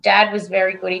Dad was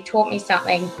very good. He taught me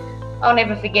something I'll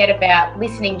never forget about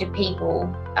listening to people.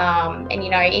 And,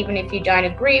 even if you don't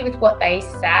agree with what they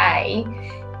say,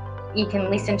 you can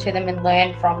listen to them and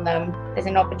learn from them. There's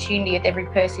an opportunity with every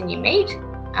person you meet,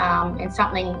 and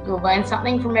you'll learn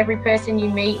something from every person you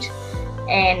meet.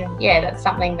 And that's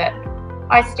something that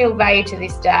I still value to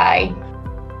this day.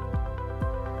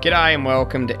 G'day and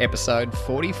welcome to episode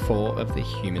 44 of the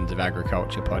Humans of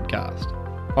Agriculture podcast.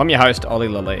 I'm your host, Ollie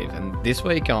Lalive, and this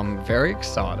week I'm very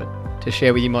excited to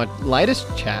share with you my latest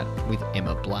chat with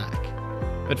Emma Black.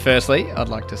 But firstly, I'd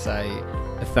like to say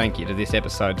a thank you to this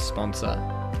episode's sponsor,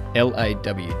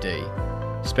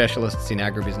 LAWD, specialists in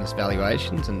agribusiness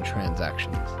valuations and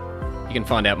transactions. You can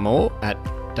find out more at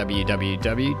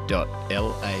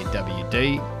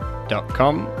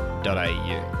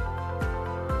www.lawd.com.au.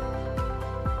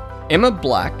 Emma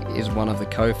Black is one of the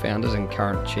co-founders and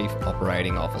current Chief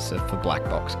Operating Officer for Black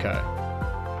Box Co.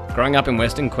 Growing up in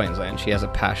Western Queensland, she has a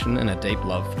passion and a deep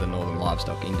love for the northern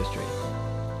livestock industry.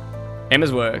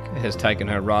 Emma's work has taken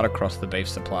her right across the beef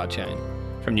supply chain,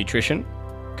 from nutrition,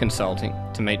 consulting,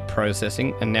 to meat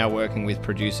processing, and now working with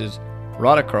producers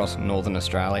right across Northern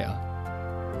Australia.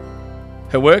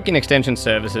 Her work in extension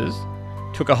services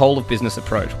took a whole of business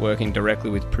approach, working directly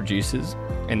with producers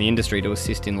and the industry to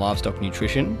assist in livestock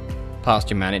nutrition,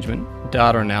 pasture management,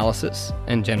 data analysis,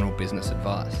 and general business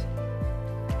advice.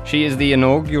 She is the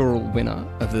inaugural winner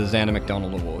of the Xander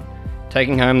McDonald Award,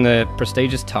 taking home the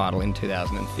prestigious title in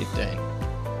 2015.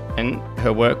 And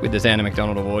her work with the Xander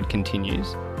McDonald Award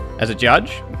continues as a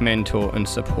judge, mentor, and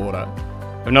supporter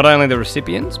of not only the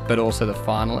recipients, but also the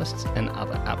finalists and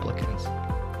other applicants.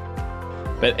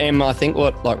 But Em, I think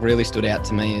what really stood out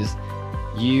to me is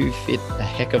you fit a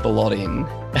heck of a lot in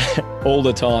all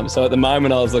the time. So at the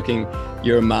moment I was looking,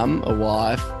 you're a mum, a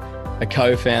wife, a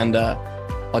co-founder.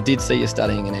 I did see you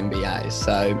studying an MBA,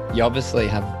 so you obviously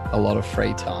have a lot of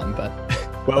free time, but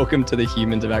welcome to the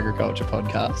Humans of Agriculture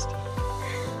podcast.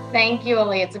 Thank you,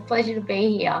 Ollie. It's a pleasure to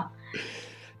be here.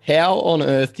 How on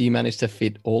earth do you manage to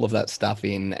fit all of that stuff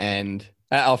in? And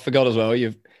I forgot as well,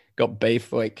 you've got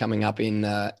Beef Week coming up in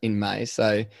May,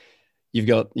 so you've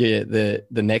got the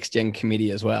Next Gen committee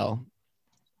as well.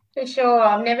 For sure.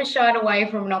 I've never shied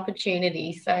away from an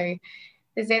opportunity. So if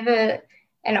there's ever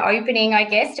an opening, I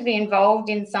guess, to be involved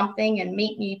in something and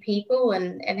meet new people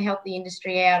and help the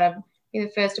industry out, I'd be the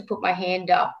first to put my hand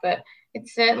up. But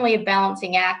it's certainly a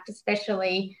balancing act,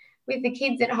 especially with the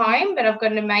kids at home. But I've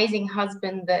got an amazing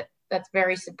husband that's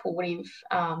very supportive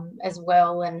as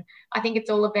well. And I think it's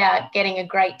all about getting a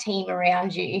great team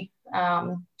around you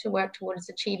to work towards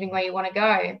achieving where you want to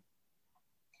go.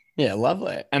 Yeah,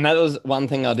 lovely. And that was one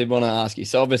thing I did want to ask you.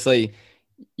 So obviously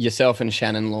yourself and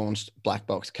Shannon launched Black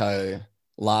Box Co.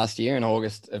 last year in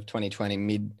August of 2020,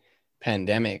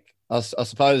 mid-pandemic. I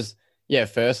suppose,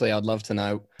 firstly, I'd love to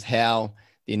know how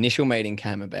the initial meeting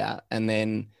came about, and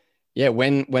then,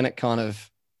 when it kind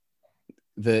of,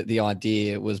 the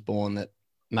idea was born that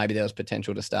maybe there was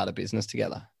potential to start a business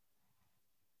together.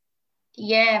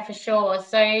 Yeah, for sure.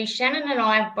 So Shannon and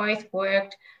I have both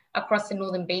worked across the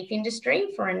northern beef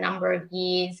industry for a number of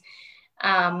years.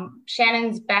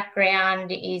 Shannon's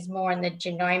background is more in the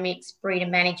genomics, breeder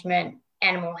management,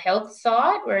 animal health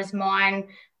side, whereas mine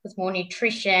was more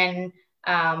nutrition,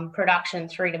 production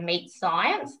through to meat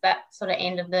science, that sort of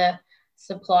end of the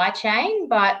supply chain.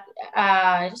 But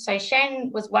so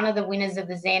Shannon was one of the winners of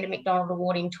the Xander McDonald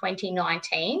Award in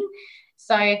 2019.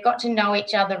 So got to know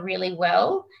each other really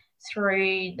well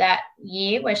through that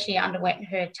year where she underwent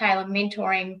her tailored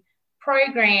mentoring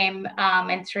program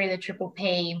and through the Triple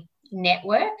P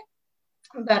network.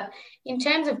 But in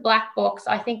terms of Black Box,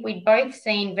 I think we'd both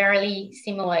seen very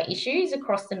similar issues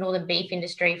across the northern beef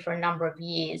industry for a number of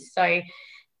years. So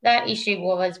that issue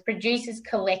was producers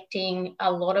collecting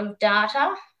a lot of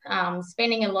data,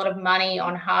 spending a lot of money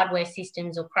on hardware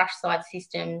systems or crush side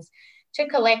systems to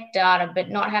collect data, but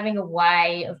not having a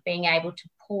way of being able to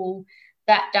pull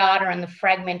that data and the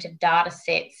fragmented data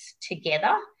sets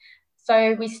together.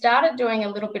 So we started doing a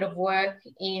little bit of work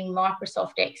in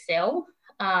Microsoft Excel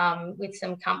with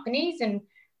some companies, and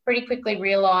pretty quickly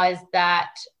realised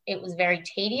that it was very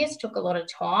tedious, took a lot of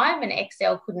time, and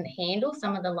Excel couldn't handle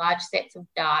some of the large sets of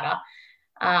data.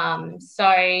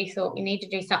 So thought we need to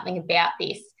do something about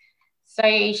this.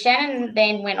 So Shannon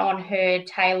then went on her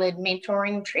tailored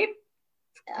mentoring trip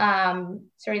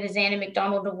through the Xander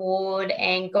McDonald Award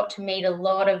and got to meet a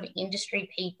lot of industry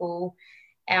people,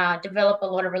 develop a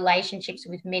lot of relationships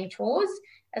with mentors,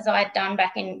 as I had done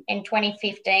back in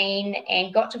 2015,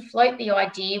 and got to float the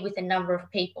idea with a number of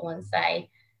people and say,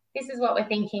 this is what we're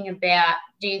thinking about.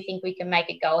 Do you think we can make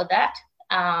a go of that?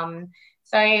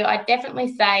 So I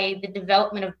definitely say the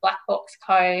development of Black Box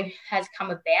Co has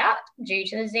come about due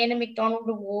to the Xander McDonald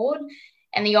Award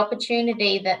and the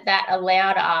opportunity that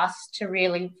allowed us to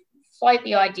really float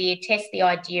the idea, test the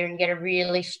idea, and get a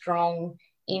really strong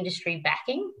industry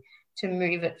backing to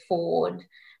move it forward.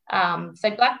 So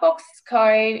Black Box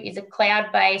Co is a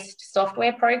cloud-based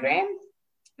software program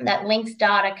that links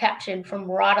data captured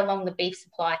from right along the beef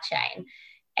supply chain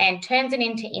and turns it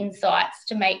into insights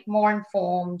to make more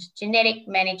informed genetic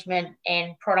management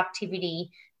and productivity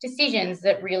decisions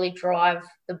that really drive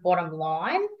the bottom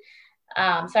line.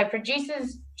 So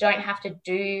producers don't have to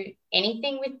do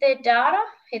anything with their data.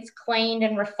 It's cleaned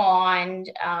and refined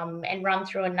and run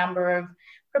through a number of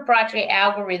proprietary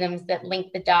algorithms that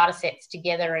link the data sets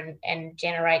together and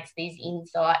generates these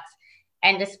insights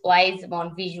and displays them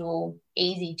on visual,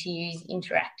 easy-to-use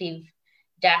interactive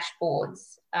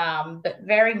dashboards, but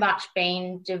very much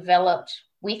been developed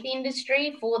with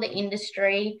industry, for the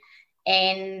industry,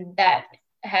 and that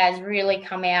has really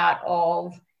come out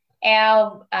of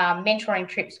our mentoring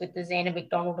trips with the Xander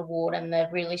McDonald Award and the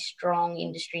really strong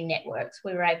industry networks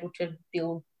we were able to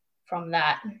build from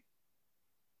that.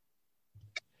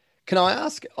 Can I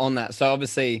ask on that? So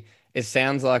obviously it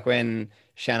sounds like when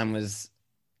Shannon was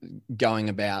going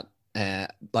about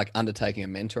like undertaking a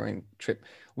mentoring trip,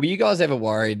 were you guys ever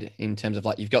worried in terms of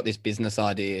like, you've got this business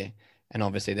idea and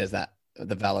obviously there's the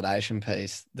validation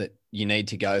piece that you need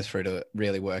to go through to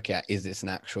really work out, is this an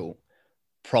actual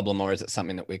problem or is it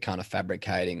something that we're kind of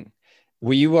fabricating?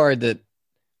 Were you worried that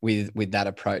with that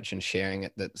approach and sharing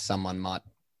it, that someone might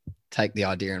take the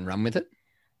idea and run with it?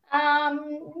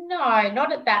 No,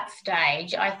 not at that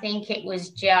stage. I think it was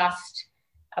just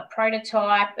a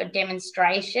prototype, a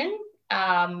demonstration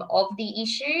of the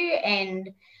issue. And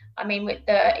I mean, with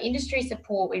the industry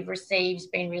support we've received has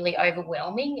been really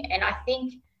overwhelming. And I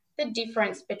think the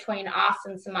difference between us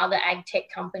and some other ag tech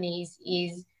companies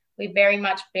is we've very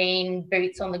much been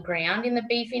boots on the ground in the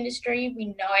beef industry. We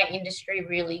know our industry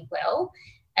really well.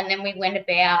 And then we went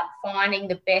about finding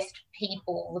the best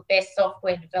people, the best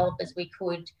software developers we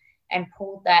could, and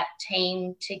pulled that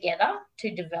team together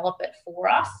to develop it for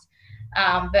us.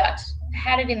 But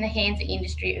had it in the hands of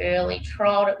industry early,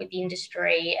 trialled it with the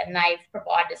industry, and they've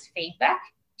provided us feedback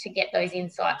to get those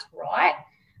insights right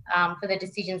for the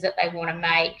decisions that they want to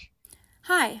make.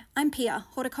 Hi, I'm Pia,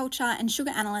 horticulture and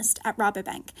sugar analyst at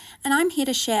Rabobank, and I'm here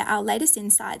to share our latest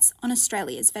insights on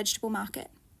Australia's vegetable market.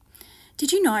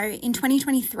 Did you know in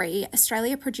 2023,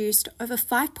 Australia produced over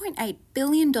 $5.8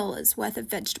 billion worth of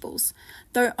vegetables,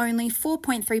 though only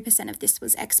 4.3% of this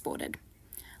was exported?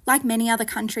 Like many other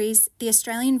countries, the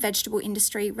Australian vegetable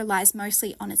industry relies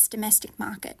mostly on its domestic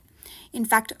market. In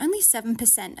fact, only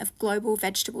 7% of global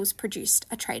vegetables produced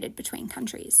are traded between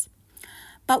countries.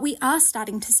 But we are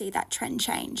starting to see that trend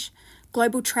change.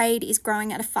 Global trade is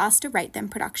growing at a faster rate than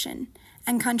production,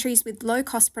 and countries with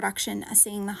low-cost production are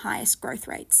seeing the highest growth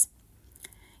rates.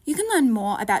 You can learn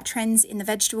more about trends in the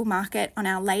vegetable market on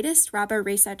our latest Rabo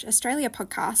Research Australia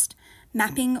podcast,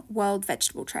 Mapping World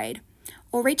Vegetable Trade,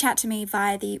 or reach out to me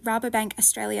via the Rabobank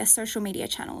Australia social media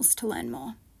channels to learn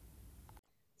more.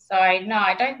 So, no,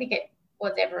 I don't think it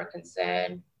was ever a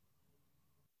concern.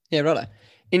 Yeah, right.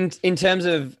 In terms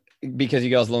of, because you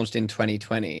guys launched in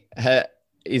 2020,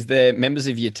 is there members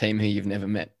of your team who you've never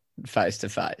met face to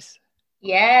face?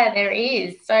 Yeah, there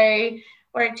is. So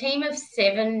we're a team of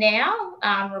 7 now,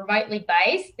 remotely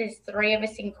based. There's 3 of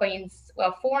us in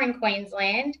 4 in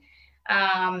Queensland.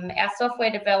 Our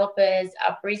software developers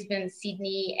are Brisbane,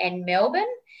 Sydney and Melbourne.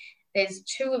 There's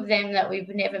 2 of them that we've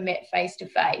never met face to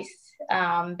face.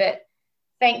 But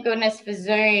thank goodness for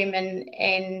Zoom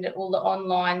and all the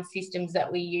online systems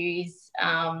that we use.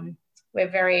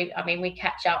 We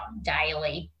catch up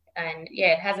daily. And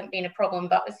yeah, it hasn't been a problem,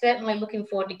 but we're certainly looking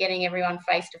forward to getting everyone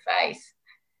face to face.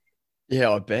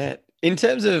 Yeah, I bet. In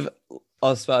terms of,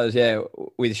 I suppose,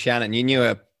 with Shannon, you knew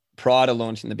her prior to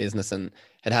launching the business and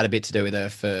had a bit to do with her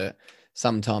for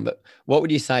some time. But what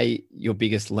would you say your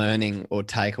biggest learning or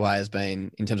takeaway has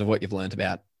been in terms of what you've learned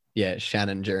about,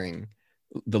 Shannon during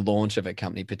the launch of a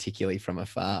company, particularly from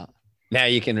afar? Now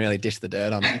you can really dish the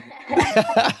dirt on it.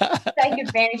 Take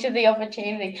advantage of the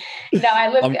opportunity. No,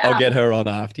 I'll get her on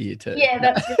after you too. Yeah,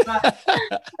 that's right.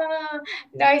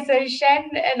 No, so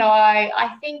Shannon and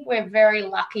I think we're very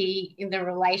lucky in the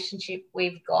relationship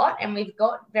we've got, and we've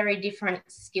got very different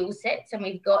skill sets and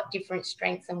we've got different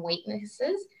strengths and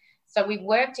weaknesses. So we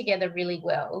work together really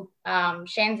well.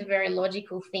 Shan's a very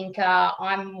logical thinker.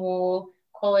 I'm more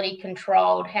quality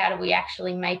controlled. How do we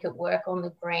actually make it work on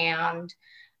the ground?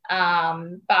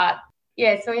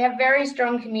 So we have very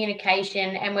strong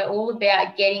communication and we're all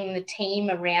about getting the team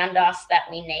around us that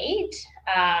we need.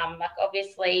 Like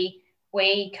obviously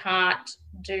we can't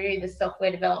do the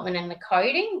software development and the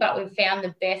coding, but we've found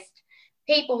the best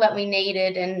people that we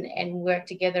needed and worked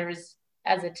together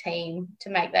as a team to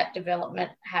make that development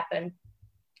happen.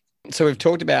 So we've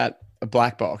talked about a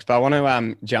black box, but I want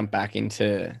to jump back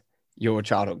into your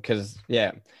childhood because,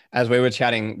 yeah, as we were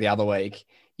chatting the other week,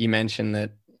 you mentioned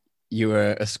that you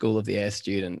were a School of the Air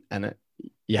student and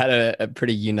you had a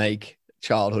pretty unique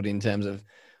childhood in terms of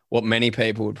what many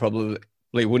people would probably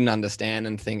wouldn't understand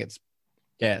and think it's,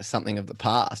 something of the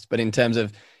past. But in terms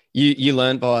of you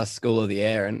learned by School of the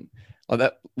Air, and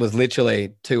that was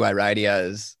literally two-way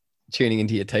radios tuning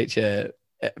into your teacher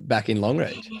back in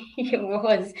Longreach. It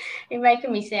was. You're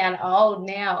making me sound old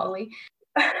now, Ollie.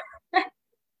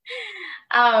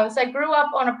 So I grew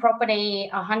up on a property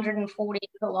 140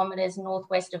 kilometres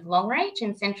northwest of Longreach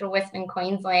in central Western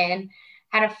Queensland.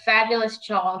 Had a fabulous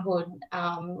childhood,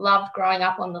 loved growing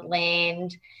up on the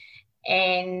land,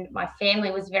 and my family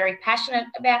was very passionate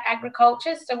about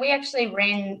agriculture. So we actually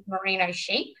ran merino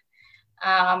sheep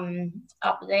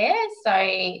up there.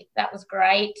 So that was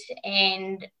great.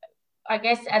 And I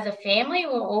guess as a family,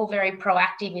 we were all very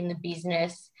proactive in the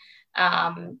business.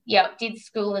 Did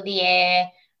School of the Air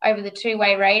over the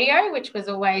two-way radio, which was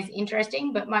always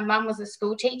interesting. But my mum was a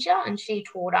school teacher and she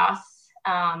taught us.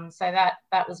 So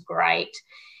that was great.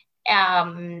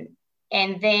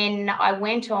 And then I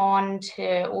went on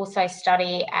to also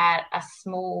study at a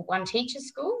small one-teacher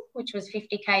school, which was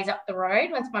 50 k's up the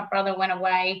road. Once my brother went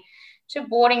away to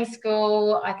boarding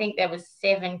school, I think there was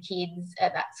 7 kids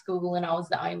at that school and I was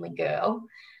the only girl.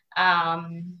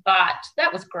 But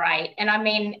that was great. And I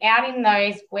mean, out in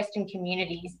those Western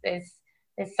communities, there's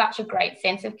such a great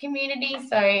sense of community,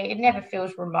 so it never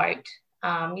feels remote.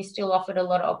 You're still offered a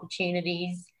lot of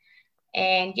opportunities.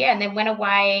 And then went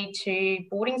away to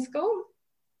boarding school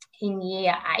in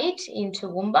year 8 in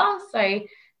Toowoomba. So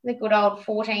the good old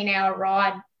 14-hour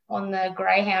ride on the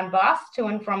Greyhound bus to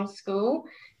and from school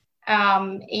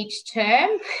each term.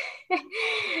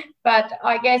 But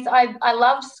I guess I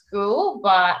loved school,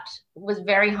 but was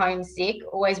very homesick,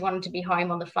 always wanted to be home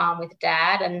on the farm with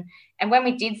Dad. And when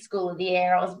we did School of the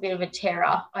Air, I was a bit of a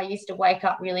terror. I used to wake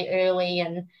up really early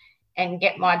and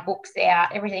get my books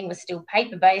out. Everything was still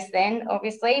paper-based then,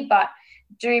 obviously, but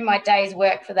do my day's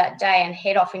work for that day and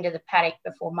head off into the paddock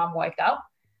before Mum woke up,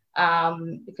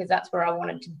 because that's where I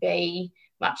wanted to be,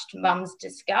 much to Mum's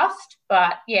disgust.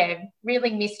 But,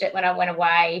 really missed it when I went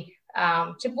away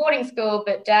to boarding school,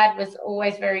 but Dad was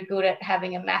always very good at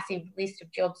having a massive list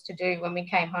of jobs to do when we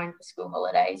came home for school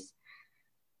holidays.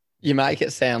 You make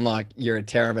it sound like you're a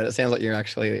terror, but it sounds like you're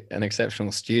actually an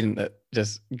exceptional student that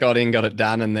just got it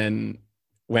done, and then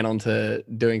went on to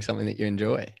doing something that you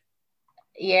enjoy.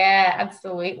 Yeah,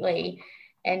 absolutely.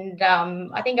 And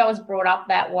I think I was brought up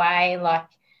that way. Like,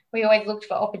 we always looked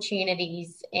for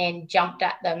opportunities and jumped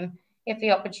at them if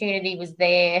the opportunity was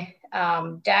there.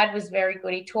 Dad was very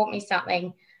good. He taught me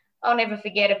something I'll never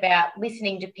forget about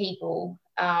listening to people.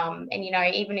 And,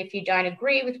 even if you don't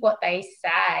agree with what they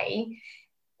say,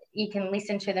 you can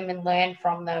listen to them and learn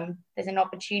from them. There's an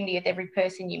opportunity with every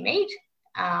person you meet,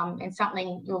 and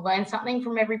you'll learn something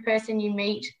from every person you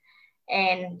meet.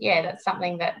 And that's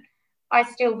something that I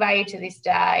still value to this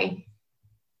day.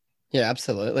 Yeah,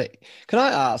 absolutely. Can I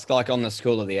ask, like, on the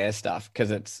School of the Air stuff,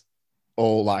 because it's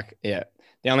all the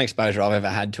only exposure I've ever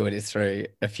had to it is through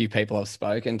a few people I've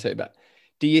spoken to, but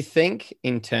do you think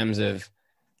in terms of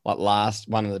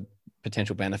one of the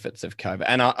potential benefits of COVID,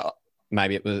 and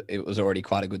maybe it was already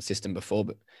quite a good system before,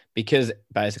 but because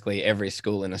basically every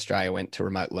school in Australia went to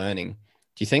remote learning,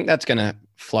 do you think that's going to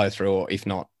flow through, or if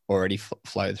not already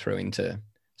flowed through, into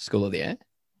School of the Air?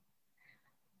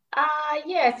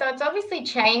 So it's obviously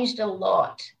changed a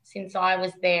lot since I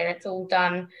was there. It's all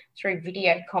done through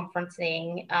video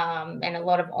conferencing and a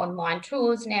lot of online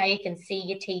tools. Now you can see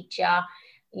your teacher.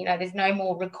 There's no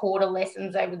more recorder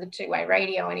lessons over the two-way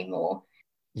radio anymore.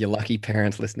 You're lucky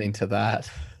parents listening to that.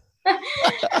 But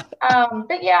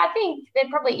I think there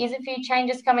probably is a few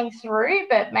changes coming through,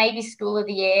 but maybe School of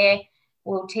the Air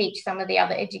will teach some of the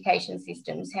other education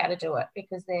systems how to do it,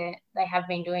 because they have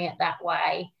been doing it that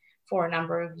way for a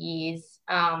number of years.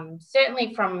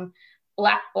 Certainly from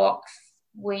Black Box,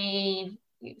 we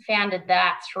founded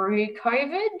that through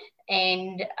COVID,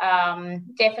 and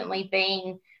definitely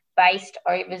been based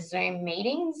over Zoom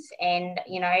meetings. And,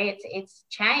 it's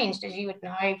changed, as you would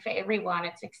know, for everyone.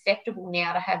 It's acceptable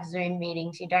now to have Zoom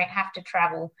meetings. You don't have to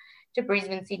travel to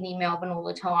Brisbane, Sydney, Melbourne all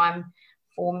the time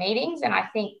for meetings. And I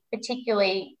think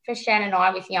particularly for Shannon and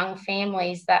I with young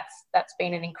families, that's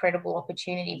been an incredible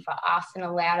opportunity for us and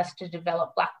allowed us to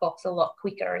develop Black Box a lot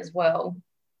quicker as well.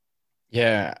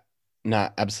 Yeah. No,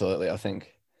 absolutely. I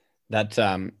think that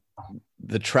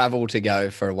the travel to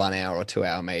go for a 1 hour or 2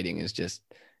 hour meeting is just,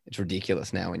 it's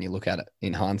ridiculous now when you look at it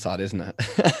in hindsight, isn't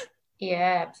it?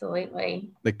 Yeah, absolutely.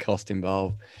 The cost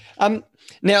involved.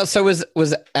 Now, so was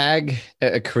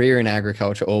a career in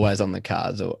agriculture always on the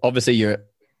cards? Or obviously you're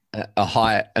an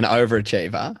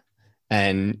overachiever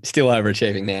and still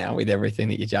overachieving now with everything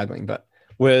that you're juggling, but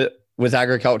was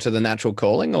agriculture the natural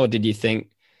calling, or did you think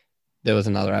there was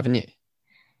another avenue?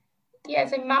 Yeah,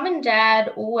 so mum and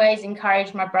dad always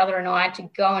encouraged my brother and I to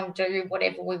go and do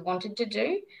whatever we wanted to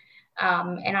do.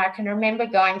 And I can remember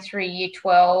going through year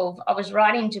 12, I was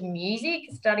right into music,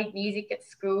 studied music at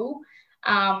school,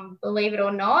 believe it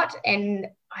or not. And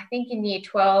I think in year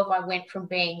 12, I went from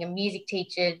being a music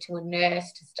teacher to a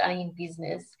nurse to studying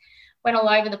business, went all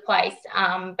over the place.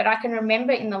 But I can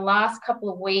remember in the last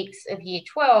couple of weeks of year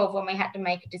 12, when we had to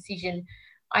make a decision,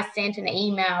 I sent an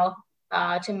email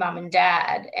to mum and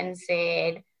dad and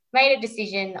said, made a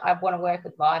decision, I want to work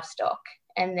with livestock.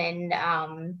 And then,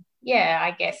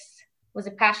 I guess was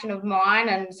a passion of mine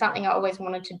and something I always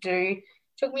wanted to do.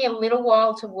 Took me a little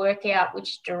while to work out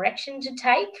which direction to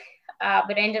take,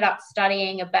 but ended up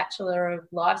studying a Bachelor of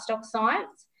Livestock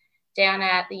Science down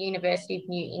at the University of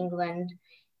New England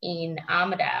in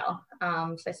Armidale.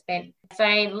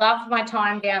 So loved my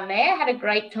time down there, had a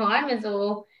great time as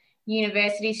all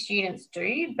university students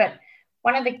do, but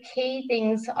one of the key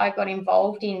things I got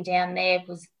involved in down there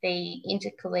was the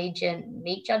intercollegiate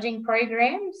meat judging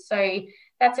program. So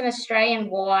that's an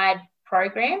Australian-wide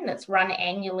program that's run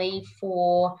annually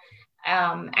for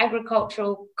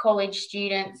agricultural college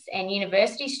students and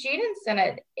university students, and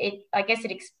I guess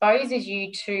it exposes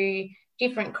you to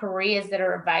different careers that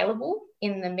are available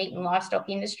in the meat and livestock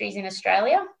industries in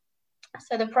Australia.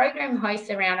 So the program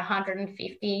hosts around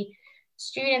 150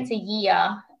 students a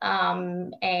year,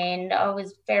 and I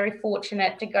was very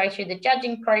fortunate to go through the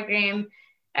judging program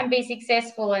and be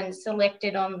successful and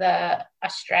selected on the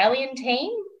Australian team.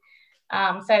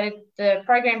 So the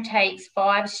program takes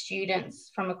 5 students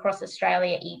from across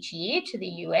Australia each year to the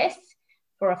US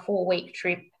for a 4-week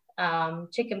trip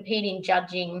to compete in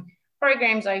judging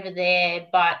programs over there,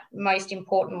 but most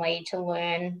importantly to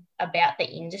learn about the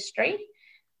industry.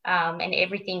 And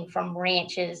everything from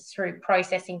ranches through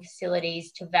processing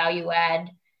facilities to value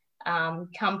add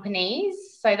companies.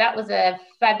 So that was a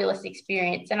fabulous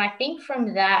experience. And I think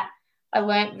from that, I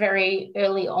learnt very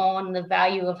early on the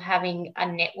value of having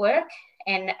a network.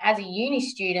 And as a uni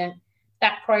student,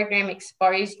 that program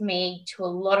exposed me to a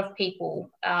lot of people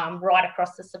right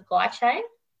across the supply chain,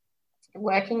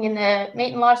 working in the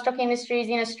meat and livestock industries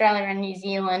in Australia and New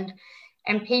Zealand,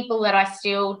 and people that I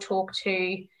still talk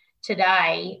to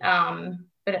today,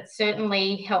 but it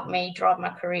certainly helped me drive my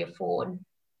career forward.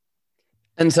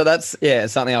 And so that's,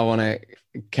 something I want to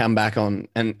come back on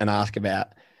and ask about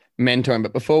mentoring.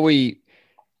 But before we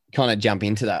kind of jump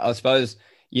into that, I suppose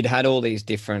you'd had all these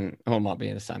different, or it might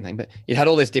be the same thing, but you'd had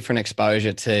all this different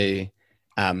exposure to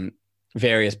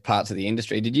various parts of the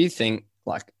industry. Did you think,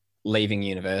 like, leaving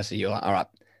university, you're like, all right,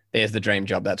 there's the dream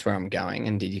job, that's where I'm going?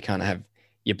 And did you kind of have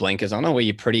your blinkers on, or were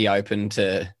you pretty open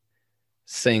to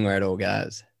seeing where it all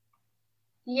goes?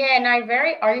 Yeah, no,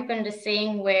 very open to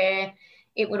seeing where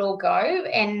it would all go.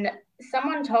 And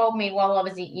someone told me while I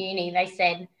was at uni, they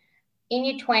said, in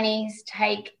your 20s,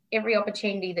 take every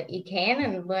opportunity that you can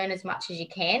and learn as much as you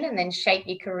can, and then shape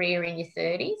your career in your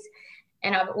 30s.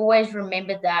 And I've always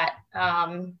remembered that.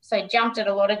 So jumped at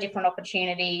a lot of different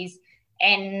opportunities,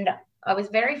 and I was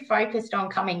very focused on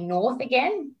coming north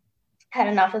again. Had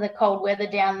enough of the cold weather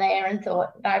down there and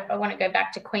thought, no, I want to go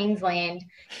back to Queensland.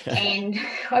 And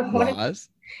I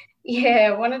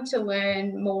wanted to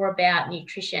learn more about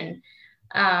nutrition.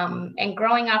 And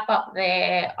growing up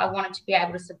there, I wanted to be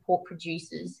able to support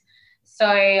producers. So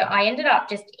I ended up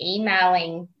just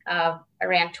emailing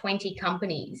around 20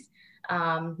 companies,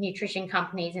 nutrition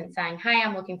companies, and saying, hey,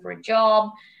 I'm looking for a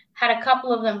job. Had a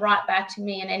couple of them write back to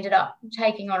me and ended up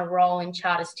taking on a role in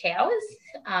Charters Towers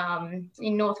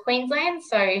in North Queensland.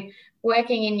 So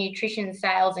working in nutrition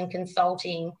sales and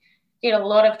consulting, did a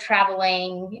lot of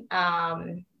travelling.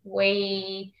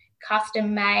 We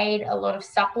custom made a lot of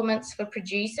supplements for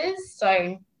producers.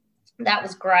 So that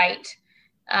was great.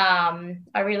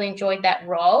 I really enjoyed that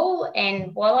role.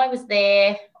 And while I was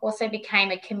there, also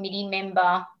became a committee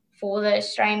member for the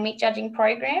Australian Meat Judging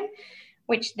Program,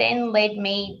 which then led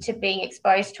me to being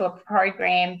exposed to a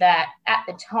program that at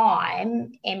the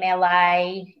time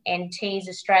MLA and Tees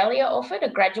Australia offered, a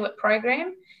graduate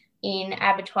program in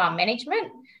abattoir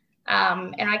management.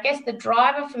 And I guess the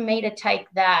driver for me to take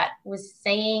that was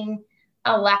seeing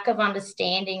a lack of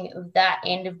understanding of that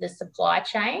end of the supply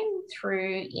chain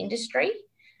through industry.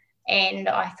 And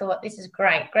I thought, this is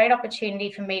great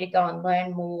opportunity for me to go and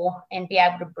learn more and be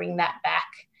able to bring that back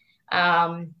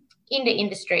into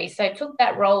industry. So I took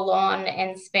that role on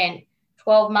and spent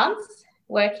 12 months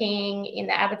working in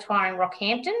the abattoir in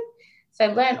Rockhampton. So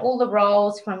learned all the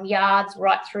roles from yards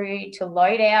right through to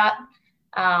load out,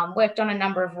 worked on a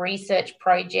number of research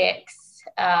projects,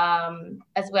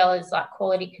 as well as like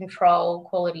quality control,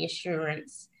 quality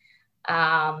assurance,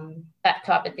 that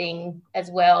type of thing, as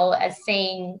well as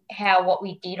seeing how what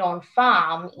we did on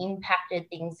farm impacted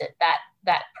things at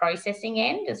that processing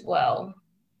end as well.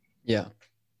 Yeah.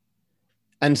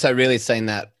 And so really seeing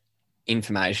that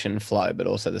information flow, but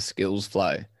also the skills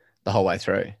flow the whole way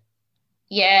through.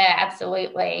 Yeah,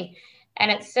 absolutely.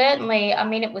 And it certainly, I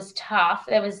mean, it was tough.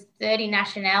 There was 30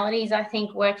 nationalities, I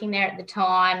think, working there at the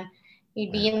time.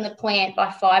 You'd be in the plant by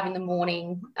 5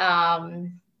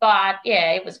 a.m. But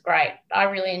yeah, it was great. I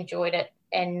really enjoyed it,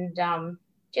 and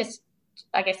just,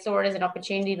 I guess, saw it as an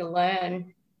opportunity to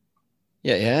learn.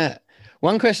 Yeah.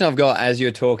 One question I've got as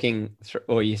you're talking,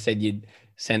 or you said you'd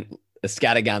sent a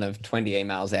scattergun of 20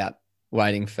 emails out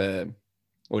waiting for,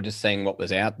 or just seeing what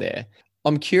was out there.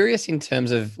 I'm curious in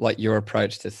terms of like your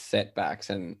approach to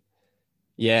setbacks, and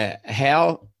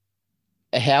how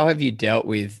have you dealt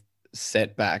with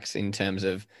setbacks in terms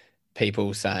of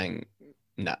people saying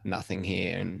nothing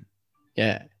here, and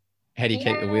how do you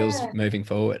keep the wheels moving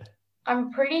forward?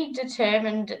 I'm pretty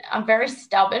determined. I'm very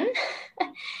stubborn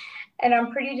and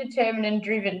I'm pretty determined and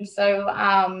driven. So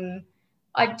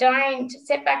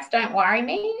setbacks don't worry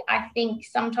me. I think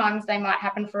sometimes they might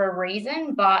happen for a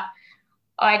reason, but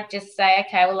I just say,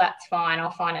 okay, well, that's fine.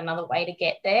 I'll find another way to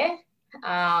get there.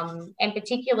 And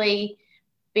particularly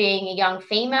being a young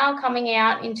female coming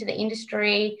out into the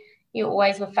industry, you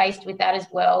always were faced with that as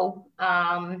well.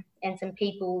 And some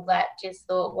people that just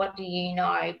thought, what do you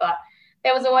know? But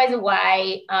there was always a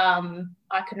way.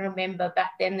 I can remember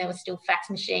back then there were still fax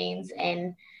machines,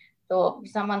 and thought,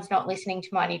 if someone's not listening to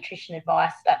my nutrition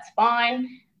advice, that's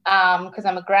fine, because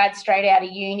I'm a grad straight out of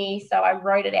uni. So I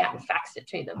wrote it out and faxed it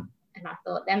to them. And I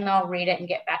thought, then they'll read it and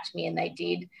get back to me, and they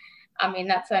did. I mean,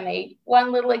 that's only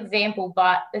one little example,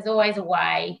 but there's always a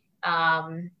way.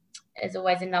 There's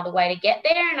always another way to get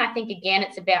there. And I think, again,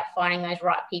 it's about finding those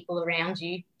right people around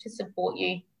you to support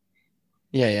you.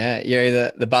 Yeah. You're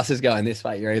either, the bus is going this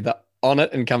way, you're either on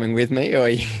it and coming with me, or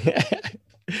I'm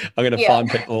going to find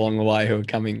people along the way who are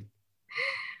coming.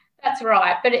 That's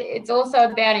right. But it's also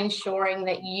about ensuring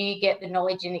that you get the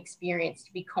knowledge and experience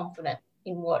to be confident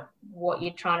in what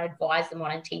you're trying to advise them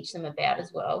on and teach them about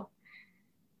as well.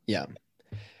 Yeah.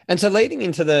 And so leading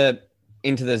into the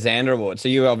Xander Award, so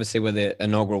you obviously were the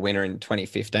inaugural winner in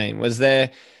 2015. Was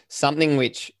there something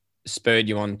which spurred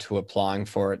you on to applying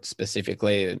for it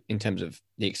specifically in terms of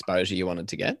the exposure you wanted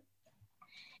to get?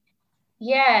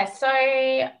 Yeah, so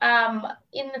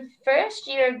in the first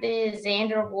year of the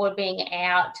Xander Award being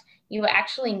out, you were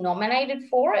actually nominated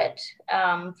for it.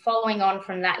 Following on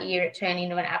from that year, it turned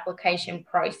into an application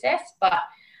process, but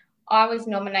I was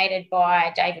nominated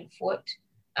by David Foote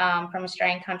from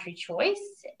Australian Country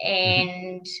Choice.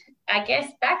 And I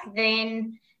guess back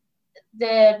then,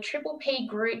 the Triple P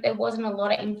group, there wasn't a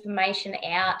lot of information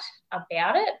out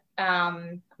about it. I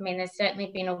mean, there's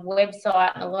certainly been a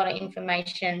website and a lot of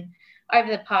information over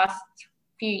the past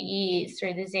few years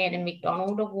through the Xander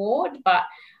McDonald Award, but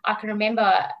I can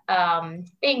remember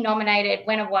being nominated,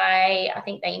 went away. I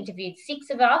think they interviewed 6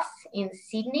 of us in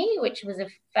Sydney, which was a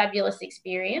fabulous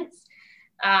experience,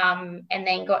 and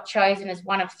then got chosen as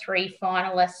one of 3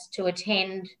 finalists to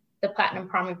attend the Platinum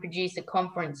Primary Producer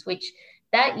Conference, which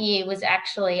that year was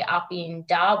actually up in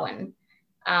Darwin.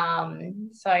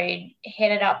 So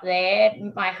headed up there.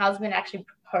 My husband actually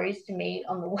proposed to me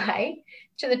on the way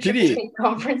to the Triple P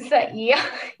conference that year.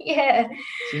 Yeah.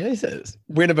 Jesus.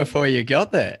 Winner before you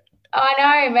got there. I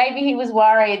know. Maybe he was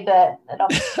worried that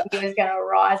he was going to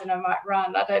rise and I might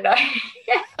run. I don't know.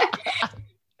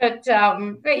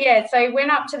 But yeah, so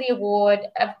went up to the award.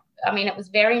 I mean, it was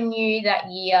very new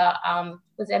that year. It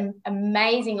was an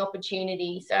amazing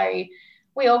opportunity. So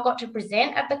we all got to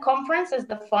present at the conference as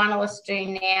the finalists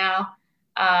do now,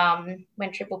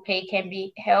 when Triple P can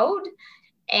be held.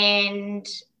 And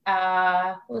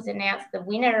was announced the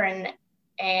winner,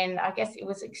 and I guess it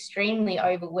was extremely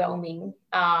overwhelming.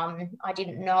 I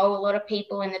didn't know a lot of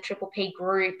people in the Triple P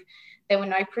group. There were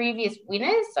no previous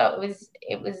winners, so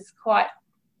it was quite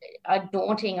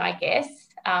daunting, I guess,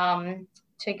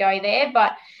 to go there.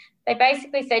 But they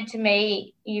basically said to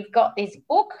me, you've got this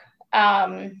book,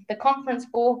 the conference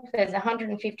book, there's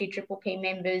 150 Triple P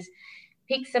members,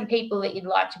 pick some people that you'd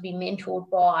like to be mentored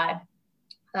by,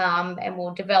 and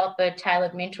we'll develop a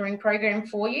tailored mentoring program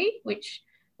for you, which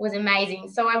was amazing.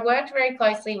 So I worked very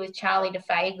closely with Charlie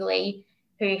DeFagley,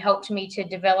 who helped me to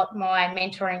develop my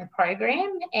mentoring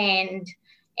program, and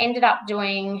ended up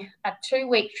doing a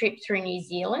 2-week trip through New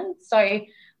Zealand. So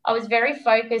I was very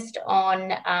focused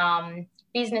on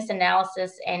business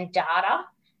analysis and data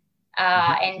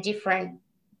and different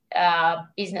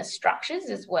business structures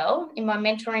as well in my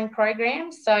mentoring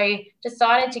program. So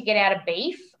decided to get out of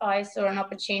beef. I saw an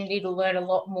opportunity to learn a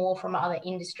lot more from other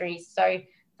industries. So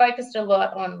focused a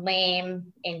lot on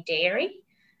lamb and dairy,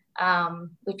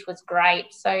 which was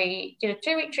great. So did a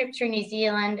 2-week trip through New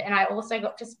Zealand, and I also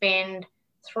got to spend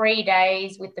 3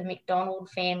 days with the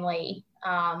McDonald family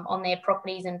on their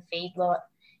properties and feedlot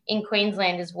in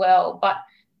Queensland as well. But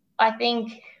I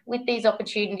think with these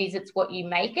opportunities, it's what you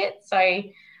make it. So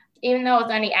even though I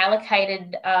was only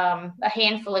allocated a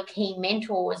handful of key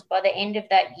mentors, by the end of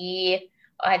that year,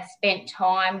 I had spent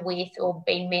time with or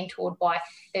been mentored by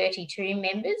 32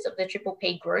 members of the Triple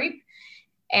P group.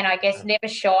 And I guess never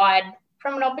shied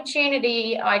from an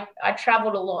opportunity. I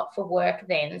travelled a lot for work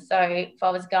then. So if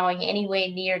I was going anywhere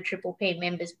near a Triple P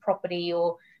member's property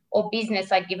or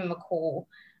business, I'd give them a call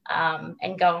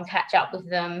and go and catch up with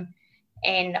them.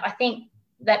 And I think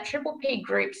that Triple P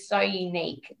group's so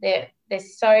unique. They're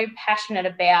so passionate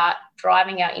about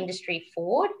driving our industry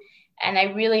forward, and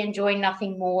they really enjoy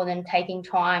nothing more than taking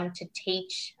time to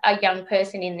teach a young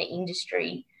person in the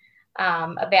industry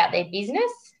about their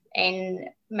business and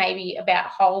maybe about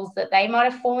holes that they might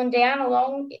have fallen down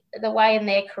along the way in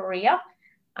their career,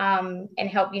 and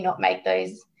help you not make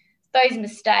those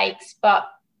mistakes. But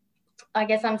I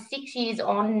guess I'm 6 years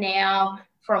on now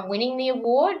from winning the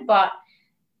award, but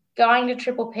going to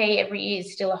Triple P every year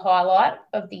is still a highlight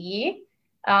of the year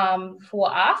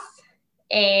for us.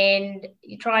 And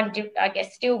you try and, I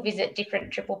guess, still visit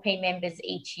different Triple P members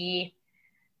each year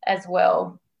as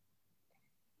well.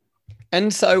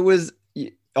 And so was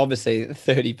obviously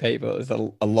 30 people is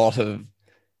a lot of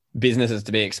businesses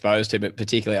to be exposed to, but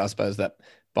particularly I suppose that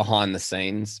behind the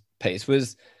scenes piece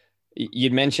was,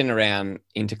 you'd mentioned around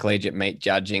intercollegiate meat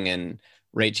judging and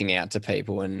reaching out to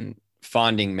people and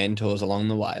finding mentors along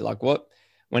the way. Like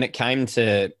when it came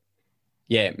to,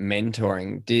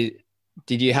 mentoring,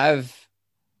 did you have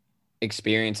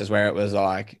experiences where it was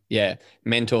like,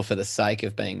 mentor for the sake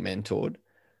of being mentored?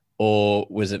 Or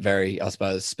was it very, I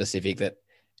suppose, specific that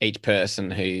each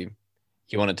person who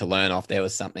you wanted to learn off, there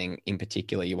was something in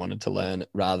particular you wanted to learn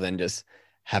rather than just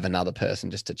have another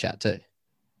person just to chat to?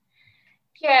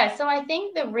 Yeah, so I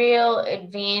think the real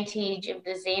advantage of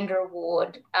the Xander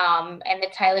Award and the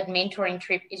tailored mentoring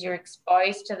trip is you're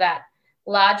exposed to that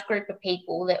large group of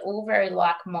people. They're all very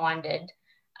like-minded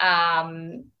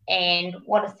and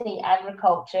want to see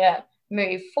agriculture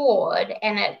move forward,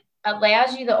 and it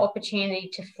allows you the opportunity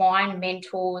to find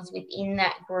mentors within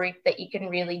that group that you can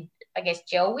really, I guess,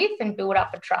 gel with and build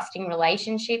up a trusting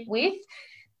relationship with.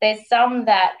 There's some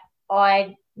that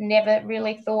I never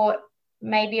really thought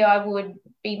maybe I would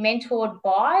be mentored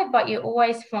by, but you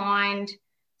always find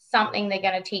something they're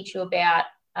going to teach you about.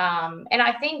 And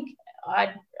I think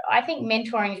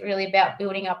mentoring is really about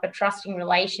building up a trusting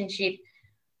relationship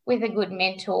with a good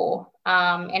mentor.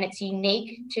 And it's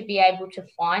unique to be able to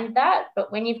find that.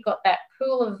 But when you've got that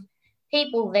pool of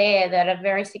people there that are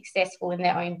very successful in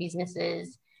their own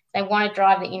businesses, they want to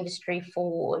drive the industry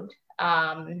forward.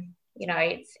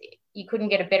 You couldn't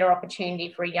get a better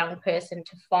opportunity for a young person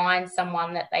to find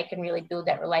someone that they can really build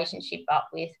that relationship up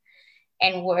with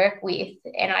and work with.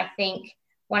 And I think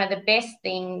one of the best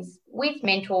things with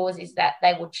mentors is that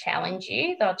they will challenge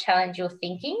you. They'll challenge your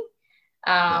thinking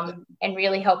and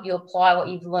really help you apply what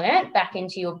you've learned back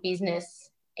into your business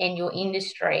and your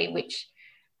industry, which,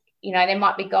 there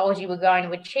might be goals you were going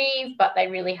to achieve, but they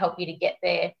really help you to get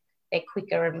there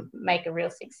quicker and make a real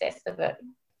success of it.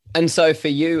 And so for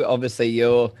you, obviously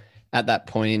you're at that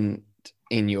point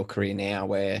in your career now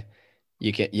where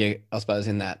you I suppose,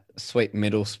 in that sweet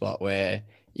middle spot where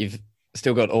you've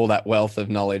still got all that wealth of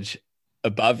knowledge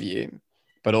above you,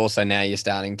 but also now you're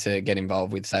starting to get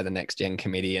involved with, say, the Next Gen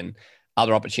Committee and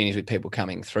other opportunities with people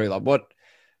coming through. Like what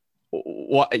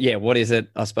is it,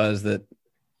 I suppose, that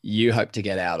you hope to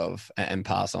get out of and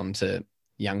pass on to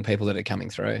young people that are coming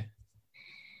through?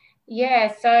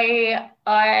 Yeah, so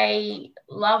I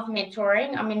love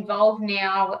mentoring. I'm involved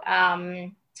now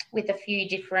with a few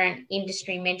different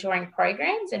industry mentoring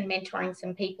programs and mentoring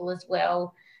some people as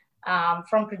well,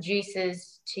 from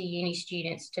producers to uni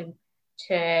students to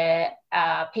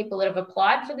people that have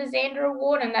applied for the Xander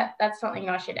Award. And that's something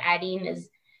I should add in, is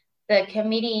the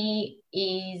committee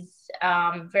is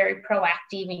very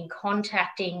proactive in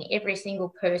contacting every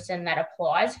single person that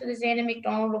applies for the Xander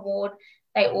McDonald Award.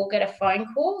 they all get a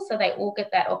phone call. So they all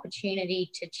get that opportunity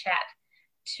to chat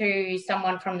to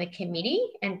someone from the committee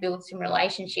and build some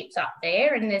relationships up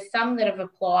there. And there's some that have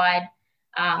applied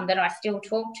that I still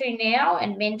talk to now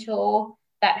and mentor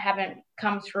that haven't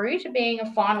come through to being a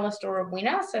finalist or a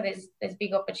winner. So there's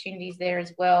big opportunities there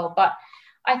as well. But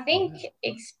I think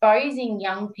exposing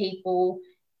young people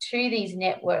to these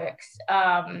networks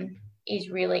is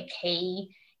really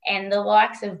key. And the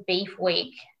likes of Beef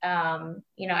Week,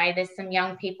 there's some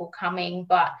young people coming,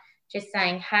 but just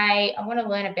saying, hey, I want to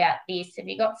learn about this. Have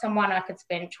you got someone I could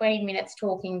spend 20 minutes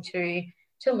talking to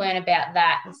learn about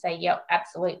that? And say, yep,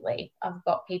 absolutely. I've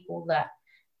got people that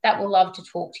will love to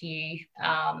talk to you.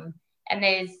 And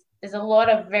there's a lot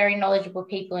of very knowledgeable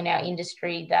people in our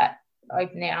industry that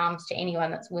open their arms to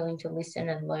anyone that's willing to listen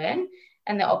and learn.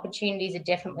 And the opportunities are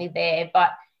definitely there.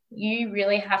 But you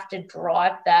really have to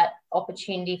drive that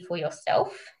opportunity for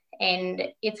yourself. And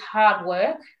it's hard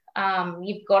work.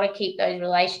 You've got to keep those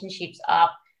relationships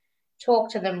up,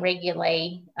 talk to them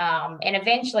regularly, and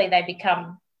eventually they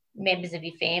become members of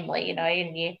your family,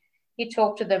 and you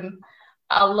talk to them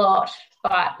a lot,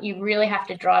 but you really have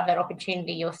to drive that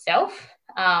opportunity yourself,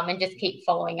 and just keep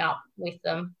following up with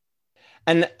them.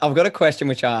 And I've got a question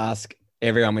which I ask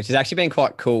everyone, which has actually been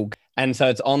quite cool. And so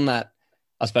it's on that,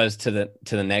 I suppose, to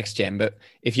the next gen. But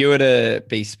if you were to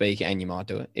be speaking, and you might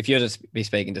do it, if you were to be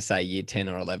speaking to, say, year 10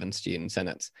 or 11 students, and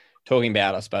it's talking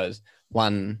about, I suppose,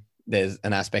 one, there's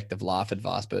an aspect of life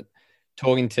advice, but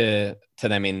talking to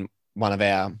them in one of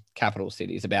our capital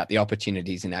cities about the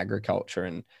opportunities in agriculture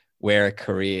and where a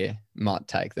career might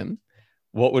take them,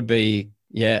 what would be,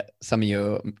 some of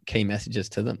your key messages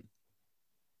to them?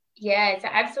 Yeah, so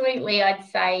absolutely. I'd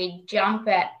say jump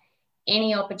at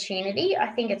any opportunity. I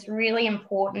think it's really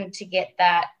important to get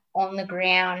that on the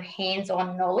ground,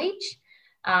 hands-on knowledge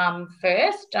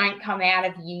first. Don't come out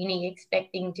of uni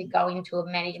expecting to go into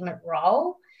a management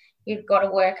role. You've got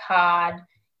to work hard,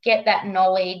 get that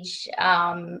knowledge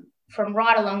from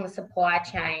right along the supply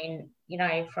chain,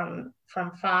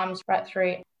 from farms right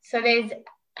through. So there's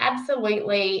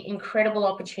absolutely incredible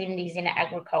opportunities in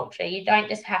agriculture. You don't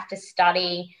just have to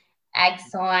study ag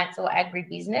science or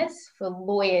agribusiness. For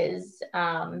lawyers,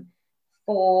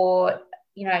 for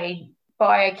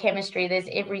biochemistry, there's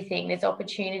everything. There's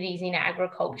opportunities in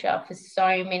agriculture for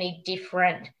so many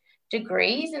different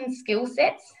degrees and skill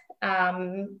sets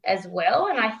as well.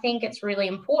 And I think it's really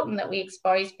important that we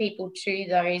expose people to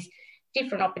those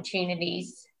different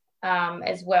opportunities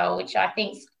as well, which I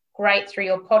think is great through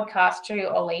your podcast too,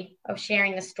 Ollie, of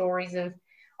sharing the stories of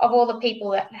all the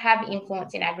people that have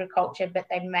influence in agriculture, but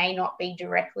they may not be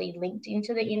directly linked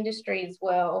into the industry as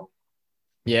well.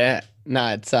 Yeah,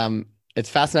 no, it's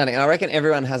fascinating. And I reckon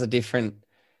everyone has a different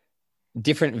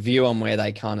view on where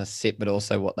they kind of sit, but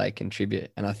also what they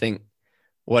contribute. And I think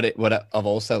what I've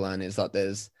also learned is that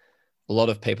there's a lot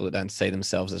of people that don't see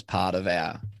themselves as part of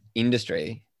our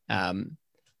industry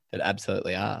that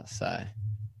absolutely are. So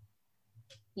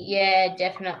yeah,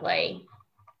 definitely.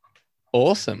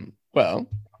 Awesome. Well,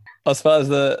 I suppose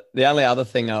the only other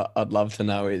thing I'd love to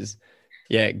know is,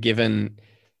 given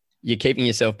you're keeping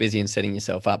yourself busy and setting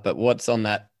yourself up, but what's on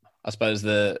that, I suppose,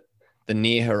 the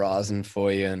near horizon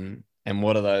for you, and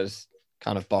what are those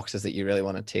kind of boxes that you really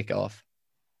want to tick off?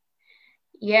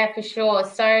 Yeah, for sure.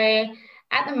 So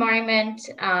at the moment,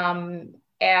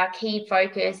 our key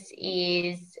focus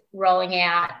is rolling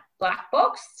out Black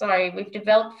Box. So we've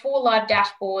developed 4 live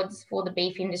dashboards for the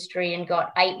beef industry and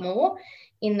got 8 more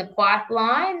in the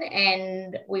pipeline,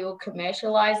 and we will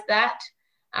commercialise that.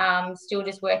 Still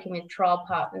just working with trial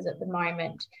partners at the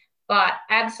moment, but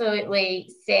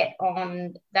absolutely set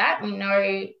on that. We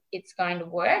know it's going to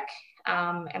work,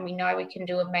 and we know we can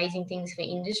do amazing things for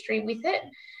industry with it.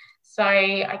 So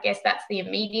I guess that's the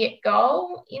immediate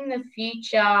goal. In the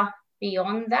future,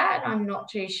 beyond that, I'm not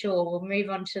too sure. We'll move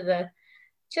on to the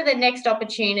next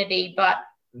opportunity, but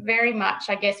very much,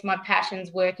 I guess, my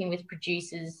passion's working with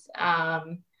producers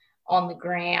on the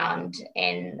ground,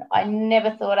 and I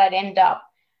never thought I'd end up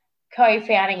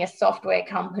co-founding a software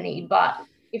company, but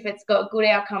if it's got good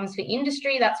outcomes for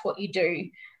industry, that's what you do.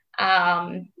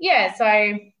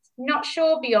 So not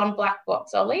sure beyond Black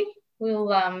Box, Ollie. We'll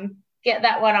get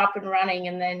that one up and running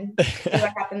and then see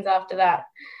what happens after that.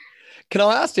 Can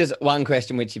I ask just one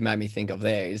question which you made me think of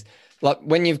there is, like,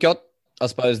 when you've got, I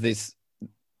suppose,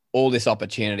 all this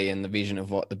opportunity and the vision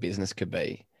of what the business could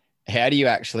be, how do you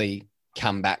actually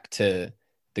come back to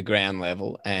the ground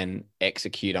level and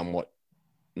execute on what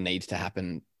needs to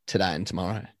happen today and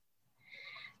tomorrow?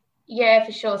 Yeah,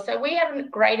 for sure. So we have a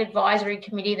great advisory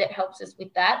committee that helps us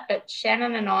with that, but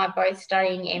Shannon and I are both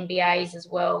studying MBAs as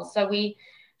well. So we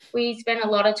we spend a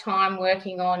lot of time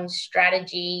working on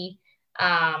strategy,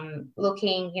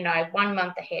 looking, 1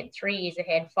 month ahead, 3 years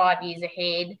ahead, 5 years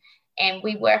ahead. And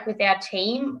we work with our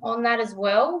team on that as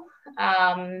well.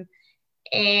 And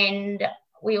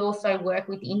we also work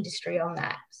with industry on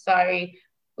that. So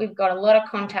we've got a lot of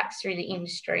contacts through the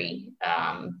industry.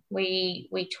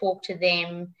 We talk to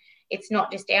them. It's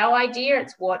not just our idea,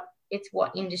 it's what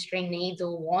industry needs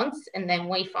or wants, and then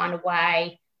we find a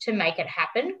way to make it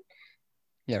happen.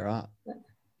 Yeah, right.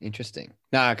 Interesting.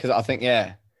 No, because I think,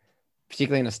 yeah,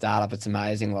 particularly in a startup, it's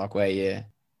amazing, like where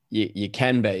you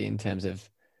can be in terms of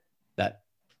that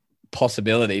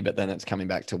possibility, but then it's coming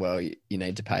back to, well, you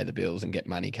need to pay the bills and get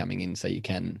money coming in so you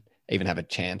can even have a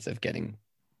chance of getting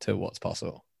to what's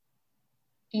possible.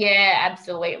 Yeah,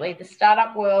 absolutely. The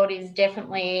startup world is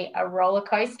definitely a roller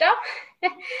coaster.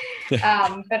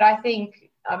 But I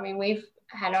think, we've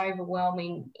had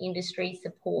overwhelming industry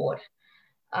support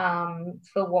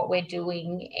for what we're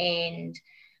doing. And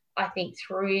I think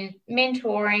through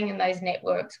mentoring and those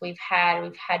networks we've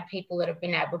had people that have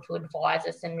been able to advise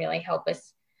us and really help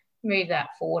us move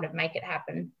that forward and make it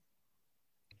happen.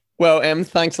 Well, Em,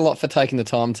 thanks a lot for taking the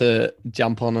time to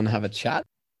jump on and have a chat.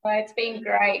 Well, it's been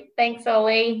great. Thanks,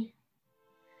 Ollie.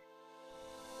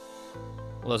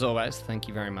 Well, as always, thank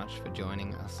you very much for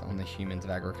joining us on the Humans of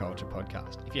Agriculture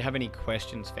podcast. If you have any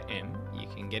questions for Em, you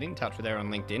can get in touch with her on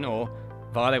LinkedIn or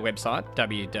via their website,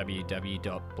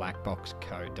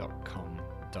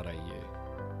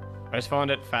 www.blackboxco.com.au. I just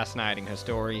find it fascinating, her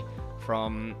story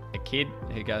from a kid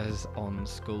who goes on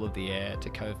School of the Air to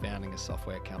co-founding a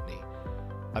software company.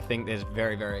 I think there's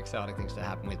very, very exciting things to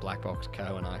happen with Black Box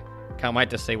Co, and I can't wait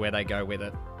to see where they go with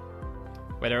it.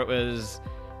 Whether it was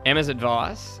Emma's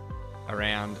advice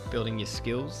around building your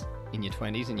skills in your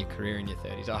 20s and your career in your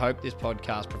 30s, I hope this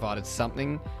podcast provided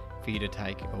something for you to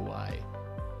take away.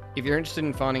 If you're interested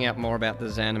in finding out more about the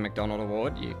Xander McDonald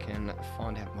Award, you can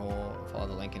find out more via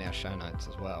the link in our show notes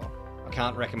as well. I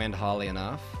can't recommend highly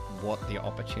enough what the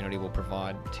opportunity will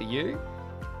provide to you,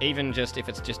 even just if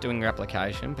it's just doing your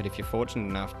application. But if you're fortunate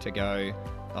enough to go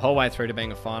the whole way through to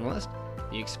being a finalist,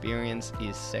 the experience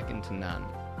is second to none.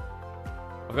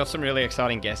 I've got some really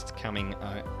exciting guests coming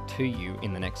to you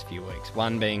in the next few weeks.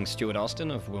 One being Stuart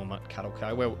Austin of Wilmot Cattle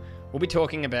Co, where we'll be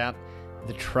talking about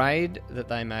the trade that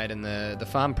they made and the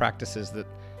farm practices that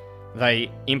they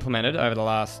implemented over the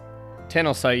last 10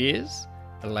 or so years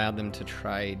that allowed them to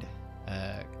trade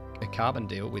a carbon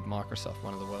deal with Microsoft,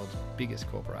 one of the world's biggest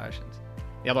corporations.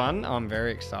 The other one I'm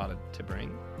very excited to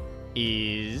bring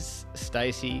is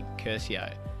Stacey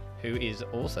Curcio, who is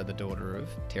also the daughter of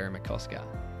Terry McCosker.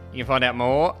 You can find out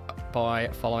more by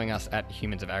following us at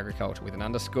Humans of Agriculture with an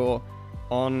 _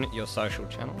 on your social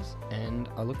channels, and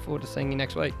I look forward to seeing you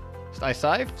next week. Stay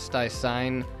safe, stay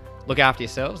sane, look after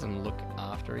yourselves, and look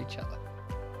after each other.